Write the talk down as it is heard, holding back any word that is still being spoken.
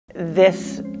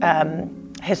this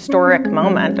historic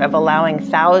moment of allowing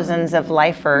thousands of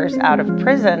lifers out of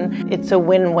prison, it's a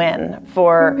win-win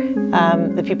for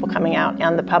the people coming out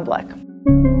and the public.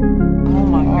 Oh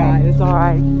my God, it's all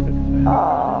right.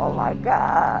 Oh my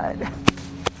God.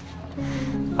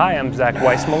 Hi, I'm Zach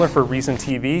Weissmueller for Reason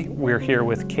TV. We're here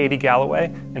with Katie Galloway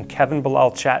and Kevin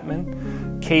Bilal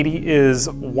Chatman. Katie is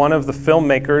one of the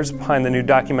filmmakers behind the new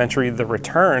documentary, The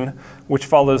Return, which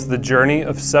follows the journey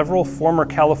of several former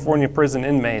California prison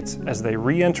inmates as they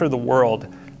re-enter the world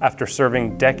after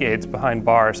serving decades behind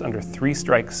bars under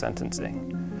three-strike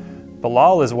sentencing.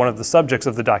 Bilal is one of the subjects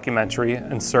of the documentary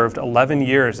and served 11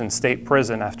 years in state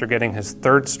prison after getting his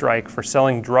third strike for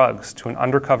selling drugs to an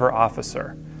undercover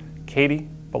officer. Katie,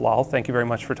 Bilal, thank you very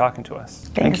much for talking to us.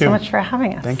 Thank you so much for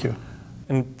having us. Thank you.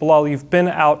 And Bilal, you've been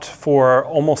out for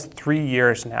almost 3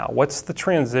 years now. What's the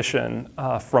transition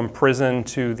from prison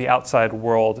to the outside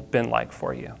world been like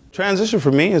for you? Transition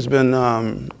for me has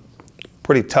been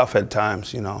pretty tough at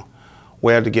times, you know.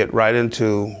 We had to get right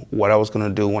into what I was going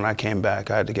to do when I came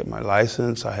back. I had to get my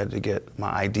license, I had to get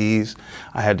my IDs,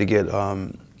 I had to get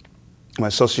my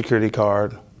Social Security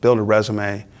card, build a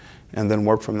resume, and then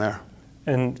work from there.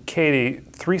 And Katie,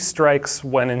 3 strikes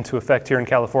went into effect here in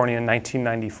California in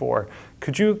 1994.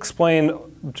 Could you explain,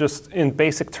 just in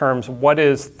basic terms, what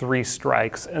is 3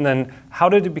 strikes, and then how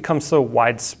did it become so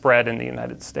widespread in the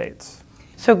United States?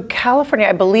 So California,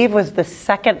 I believe, was the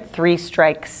second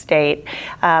 3-strike state.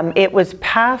 It was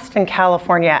passed in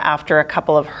California after a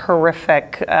couple of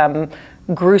horrific,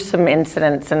 gruesome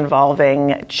incidents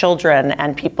involving children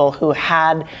and people who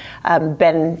had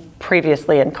been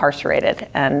previously incarcerated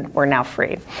and were now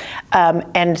free.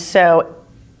 And so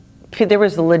there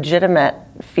was legitimate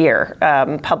fear,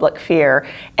 public fear,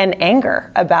 and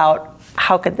anger about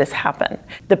how could this happen?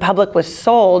 The public was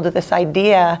sold this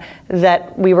idea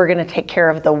that we were going to take care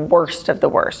of the worst,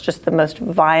 just the most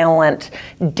violent,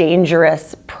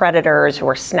 dangerous predators who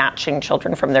were snatching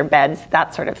children from their beds,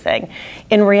 that sort of thing.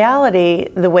 In reality,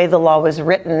 the way the law was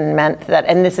written meant that,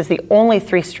 and this is the only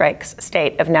 3-strikes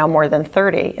state of now more than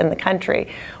 30 in the country,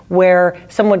 where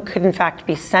someone could in fact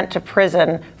be sent to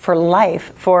prison for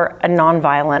life for a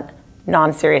nonviolent,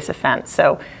 non-serious offense.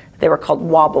 So they were called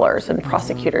wobblers, and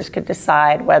prosecutors could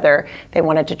decide whether they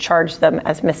wanted to charge them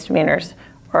as misdemeanors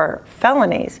or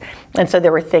felonies. And so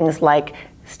there were things like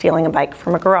stealing a bike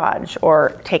from a garage,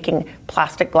 or taking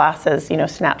plastic glasses,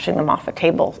 snatching them off a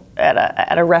table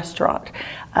at a restaurant,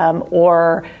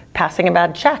 or passing a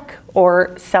bad check,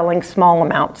 or selling small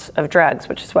amounts of drugs,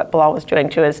 which is what Bilal was doing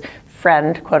to his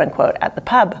friend, quote unquote, at the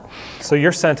pub. So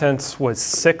your sentence was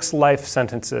 6 life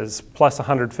sentences plus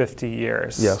 150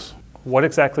 years. Yes. What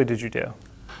exactly did you do?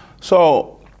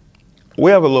 So we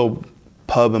have a little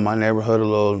pub in my neighborhood, a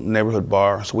little neighborhood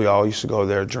bar. So we all used to go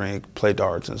there, drink, play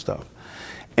darts and stuff.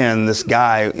 And this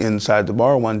guy inside the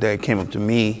bar one day came up to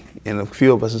me and a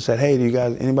few of us and said, "Hey, do you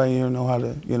guys, anybody here know how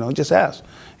to, just ask.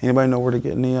 Anybody know where to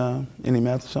get any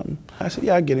meth or something?" I said,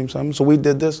 "Yeah, I get him something." So we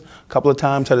did this a couple of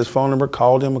times, had his phone number,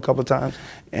 called him a couple of times.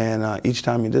 And each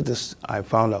time he did this, I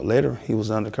found out later he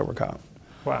was an undercover cop.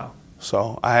 Wow.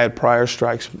 So I had prior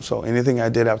strikes, so anything I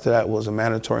did after that was a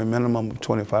mandatory minimum of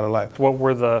 25 to life. What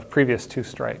were the previous 2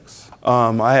 strikes?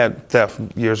 I had theft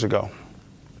years ago.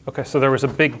 Okay, so there was a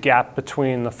big gap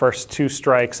between the first 2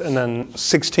 strikes and then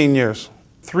 16 years.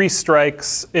 3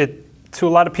 strikes. To a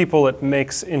lot of people, it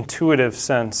makes intuitive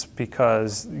sense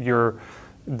because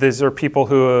these are people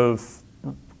who have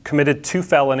committed 2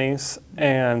 felonies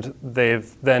and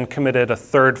they've then committed a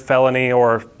 3rd felony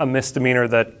or a misdemeanor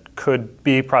that could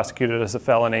be prosecuted as a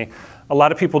felony. A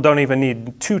lot of people don't even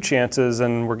need 2 chances,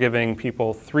 and we're giving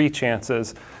people 3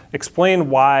 chances. Explain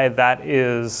why that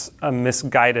is a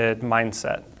misguided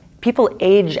mindset. People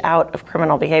age out of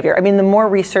criminal behavior. I mean, the more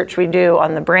research we do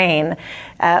on the brain,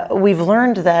 we've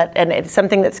learned that, and it's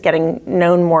something that's getting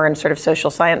known more in sort of social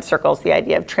science circles, the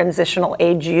idea of transitional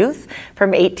age youth.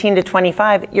 From 18 to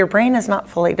 25, your brain is not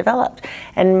fully developed.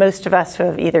 And most of us who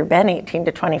have either been 18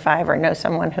 to 25 or know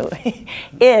someone who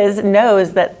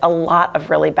knows that a lot of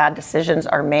really bad decisions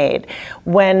are made.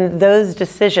 When those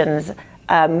decisions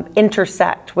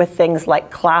intersect with things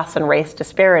like class and race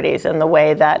disparities in the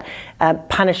way that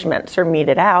punishments are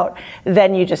meted out,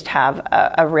 then you just have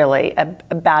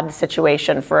a bad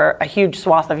situation for a huge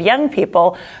swath of young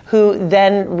people who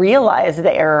then realize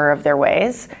the error of their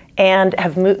ways and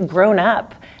have grown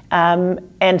up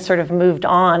and sort of moved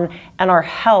on and are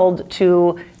held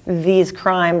to these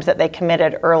crimes that they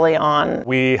committed early on.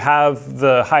 We have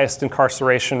the highest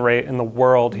incarceration rate in the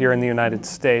world here in the United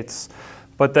States.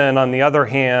 But then on the other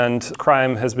hand,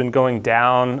 crime has been going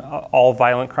down, all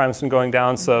violent crimes have been going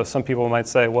down, so some people might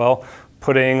say, well,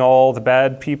 putting all the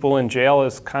bad people in jail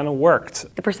has kind of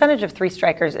worked. The percentage of three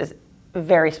strikers is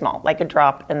very small, like a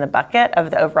drop in the bucket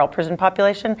of the overall prison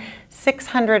population.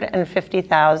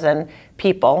 650,000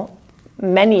 people,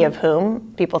 many of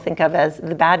whom people think of as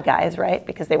the bad guys, right?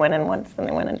 Because they went in once and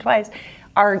they went in twice,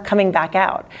 are coming back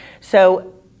out.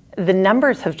 So the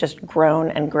numbers have just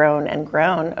grown and grown and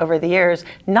grown over the years,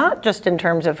 not just in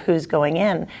terms of who's going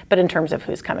in, but in terms of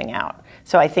who's coming out.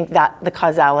 So I think that the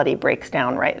causality breaks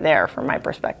down right there from my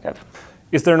perspective.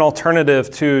 Is there an alternative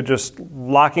to just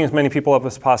locking as many people up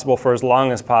as possible for as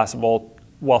long as possible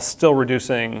while still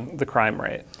reducing the crime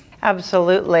rate?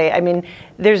 Absolutely. I mean,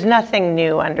 there's nothing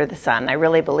new under the sun. I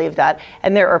really believe that.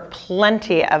 And there are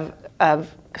plenty of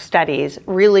studies,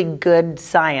 really good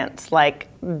science, like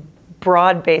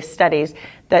broad-based studies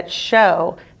that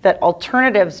show that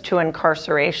alternatives to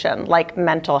incarceration, like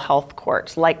mental health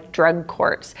courts, like drug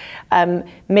courts,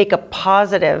 make a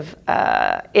positive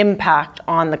impact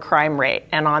on the crime rate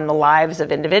and on the lives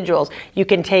of individuals. You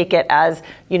can take it as,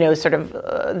 you know, sort of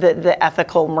the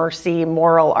ethical mercy,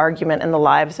 moral argument in the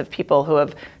lives of people who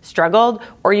have struggled,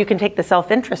 or you can take the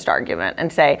self-interest argument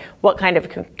and say, what kind of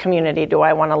community do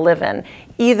I want to live in?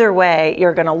 Either way,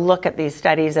 you're going to look at these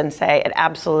studies and say it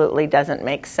absolutely doesn't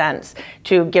make sense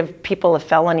to give people a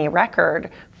felony record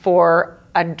for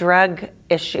a drug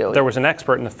issue. There was an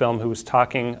expert in the film who was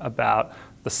talking about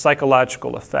the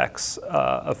psychological effects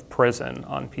of prison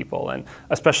on people, and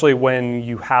especially when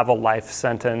you have a life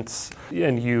sentence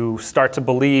and you start to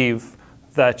believe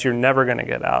that you're never going to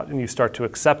get out, and you start to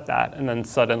accept that, and then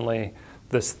suddenly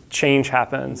this change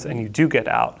happens and you do get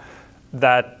out,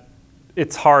 that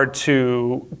it's hard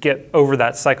to get over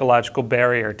that psychological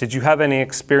barrier. Did you have any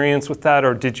experience with that,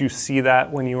 or did you see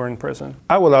that when you were in prison?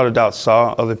 I without a doubt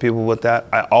saw other people with that.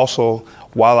 I also,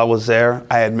 while I was there,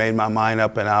 I had made my mind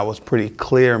up and I was pretty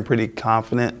clear and pretty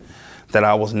confident that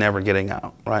I was never getting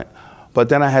out, right? But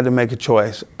then I had to make a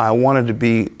choice. I wanted to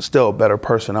be still a better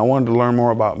person. I wanted to learn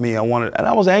more about me. And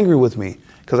I was angry with me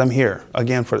because I'm here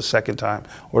again for the second time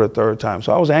or the third time.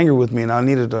 So I was angry with me and I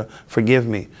needed to forgive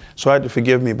me. So I had to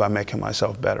forgive me by making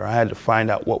myself better. I had to find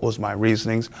out what was my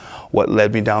reasonings, what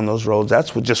led me down those roads.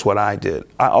 That's just what I did.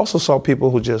 I also saw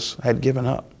people who just had given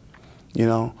up. You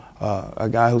know, a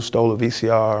guy who stole a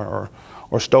VCR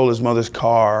or stole his mother's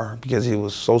car because he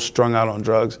was so strung out on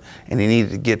drugs and he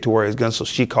needed to get to where he's going. So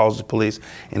she calls the police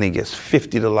and he gets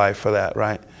 50 to life for that,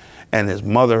 right? And his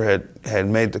mother had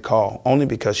made the call only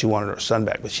because she wanted her son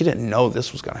back, but she didn't know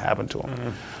this was going to happen to him. Mm-hmm.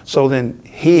 So then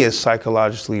he is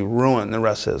psychologically ruined the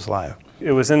rest of his life.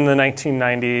 It was in the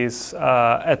 1990s.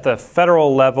 At the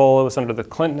federal level, it was under the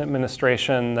Clinton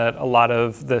administration that a lot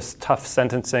of this tough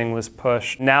sentencing was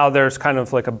pushed. Now there's kind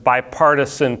of like a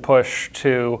bipartisan push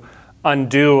to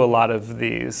undo a lot of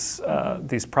these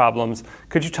problems.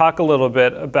 Could you talk a little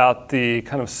bit about the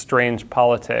kind of strange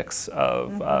politics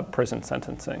of prison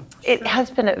sentencing? It has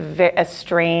been a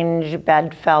strange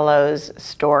bedfellows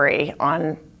story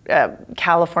on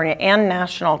California and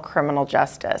national criminal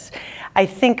justice. I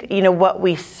think, you know, what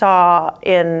we saw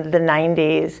in the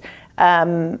 90s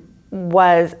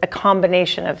was a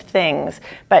combination of things,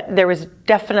 but there was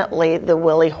definitely the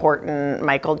Willie Horton,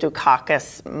 Michael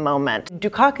Dukakis moment.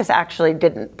 Dukakis actually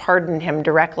didn't pardon him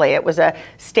directly. It was a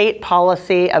state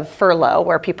policy of furlough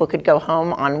where people could go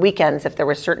home on weekends if there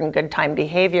was certain good time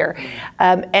behavior.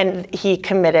 And he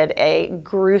committed a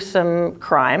gruesome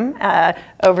crime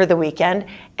over the weekend,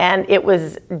 and it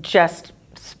was just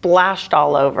splashed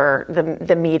all over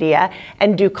the media,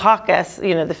 and Dukakis,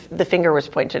 you know, the finger was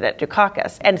pointed at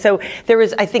Dukakis. And so there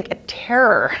was, I think, a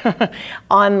terror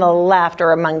on the left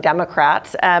or among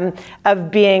Democrats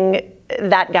of being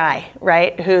that guy,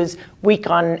 right, who's weak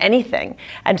on anything.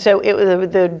 And so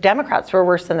the Democrats were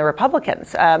worse than the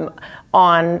Republicans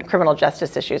on criminal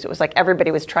justice issues. It was like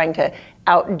everybody was trying to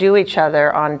outdo each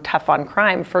other on tough on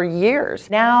crime for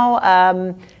years.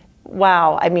 Now,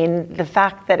 wow, I mean, the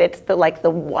fact that it's the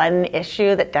one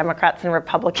issue that Democrats and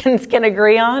Republicans can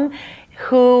agree on,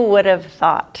 who would have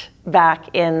thought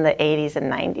back in the 80s and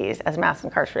 90s as mass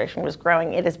incarceration was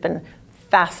growing? It has been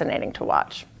fascinating to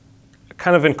watch.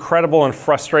 Kind of incredible and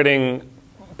frustrating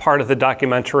part of the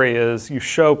documentary is you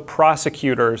show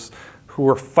prosecutors who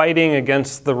were fighting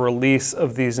against the release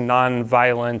of these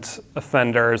non-violent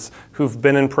offenders who've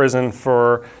been in prison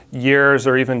for years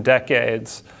or even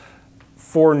decades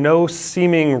for no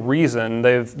seeming reason.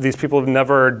 These people have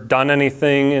never done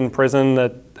anything in prison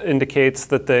that indicates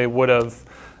that they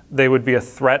would be a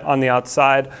threat on the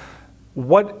outside.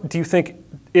 What do you think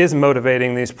is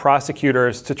motivating these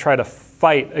prosecutors to try to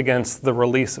fight against the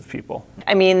release of people?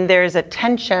 I mean, there's a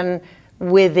tension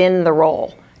within the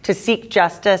role. to seek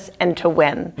justice and to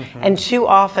win. And too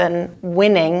often,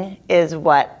 winning is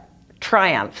what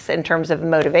triumphs in terms of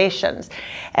motivations.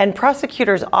 And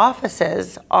prosecutors'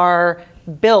 offices are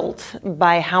built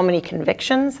by how many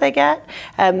convictions they get,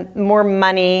 more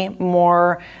money,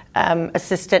 more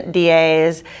assistant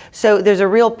DAs. So there's a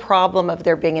real problem of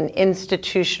there being an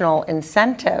institutional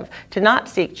incentive to not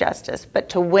seek justice, but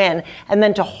to win, and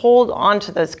then to hold on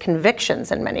to those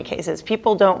convictions in many cases.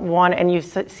 People don't want, and you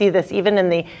see this even in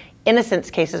the innocence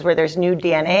cases where there's new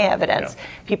DNA evidence,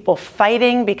 people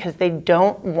fighting because they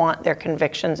don't want their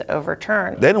convictions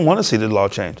overturned. They don't want to see the law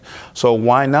change. So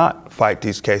why not fight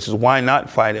these cases? Why not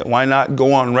fight it? Why not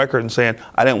go on record and saying,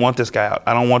 I didn't want this guy out,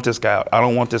 I don't want this guy out, I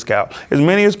don't want this guy out, as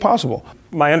many as possible.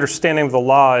 My understanding of the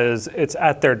law is it's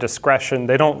at their discretion.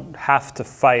 They don't have to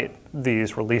fight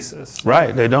these releases.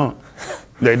 Right, they don't.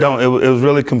 They don't. It was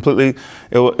really completely,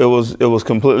 it was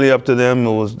completely up to them.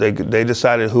 They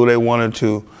decided who they wanted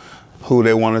to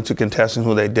contest and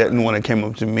who they didn't. When it came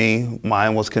up to me,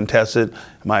 mine was contested.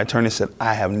 My attorney said,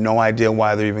 I have no idea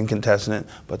why they're even contesting it,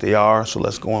 but they are, so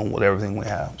let's go on with everything we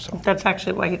have. So that's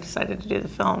actually why he decided to do the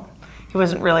film. He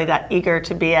wasn't really that eager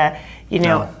to be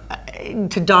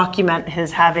to document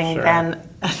his having been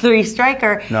a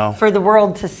three-striker for the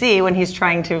world to see when he's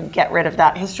trying to get rid of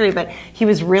that history, but he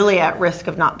was really at risk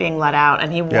of not being let out,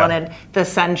 and he wanted the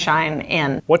sunshine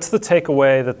in. What's the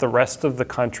takeaway that the rest of the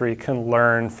country can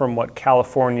learn from what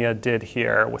California did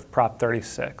here with Prop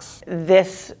 36?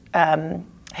 This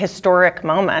historic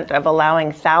moment of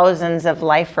allowing thousands of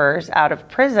lifers out of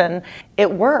prison,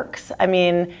 it works. I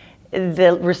mean,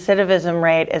 the recidivism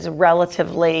rate is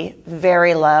relatively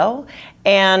very low,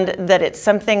 and that it's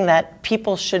something that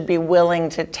people should be willing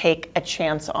to take a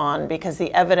chance on because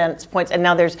the evidence points, and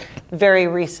now there's very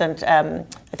recent, I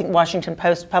think Washington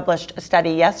Post published a study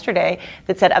yesterday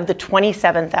that said of the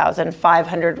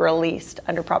 27,500 released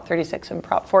under Prop 36 and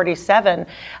Prop 47,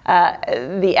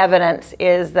 the evidence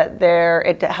is that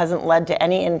it hasn't led to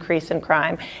any increase in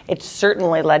crime. It's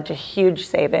certainly led to huge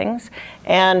savings,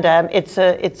 and it's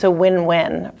a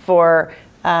win-win for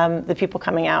the people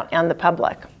coming out and the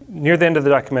public. Near the end of the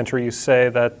documentary, you say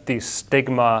that the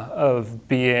stigma of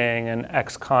being an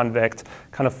ex-convict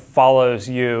kind of follows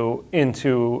you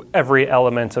into every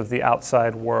element of the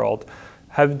outside world.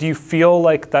 Do you feel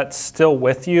like that's still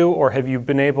with you, or have you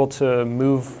been able to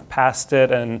move past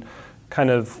it and kind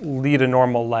of lead a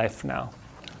normal life now?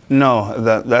 No,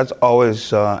 that's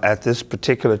always, at this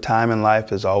particular time in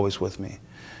life, is always with me.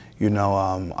 You know,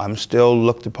 I'm still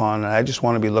looked upon, and I just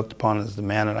want to be looked upon as the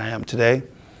man that I am today.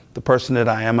 The person that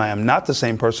I am not the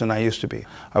same person I used to be.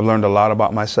 I've learned a lot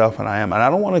about myself, and I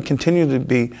don't want to continue to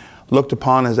be looked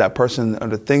upon as that person, or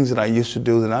the things that I used to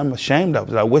do that I'm ashamed of,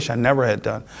 that I wish I never had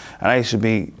done. And I used to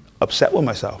be upset with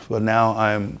myself, but now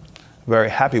I'm very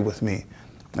happy with me.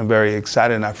 I'm very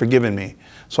excited, and I've forgiven me.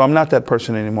 So I'm not that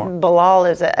person anymore. Bilal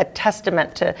is a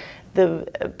testament to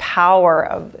the power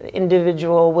of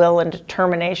individual will and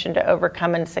determination to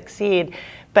overcome and succeed.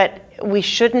 But we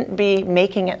shouldn't be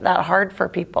making it that hard for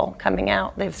people coming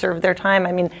out. They've served their time.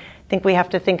 I mean, I think we have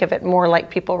to think of it more like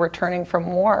people returning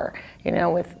from war, you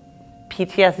know, with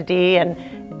PTSD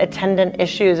and attendant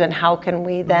issues, and how can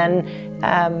we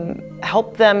then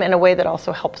help them in a way that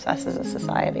also helps us as a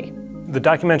society. The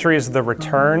documentary is The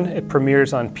Return. It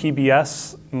premieres on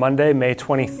PBS Monday, May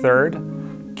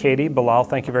 23rd. Katie, Bilal,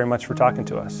 thank you very much for talking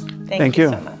to us. Thank you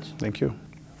so much. Thank you.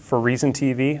 For Reason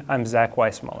TV, I'm Zach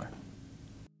Weissmueller.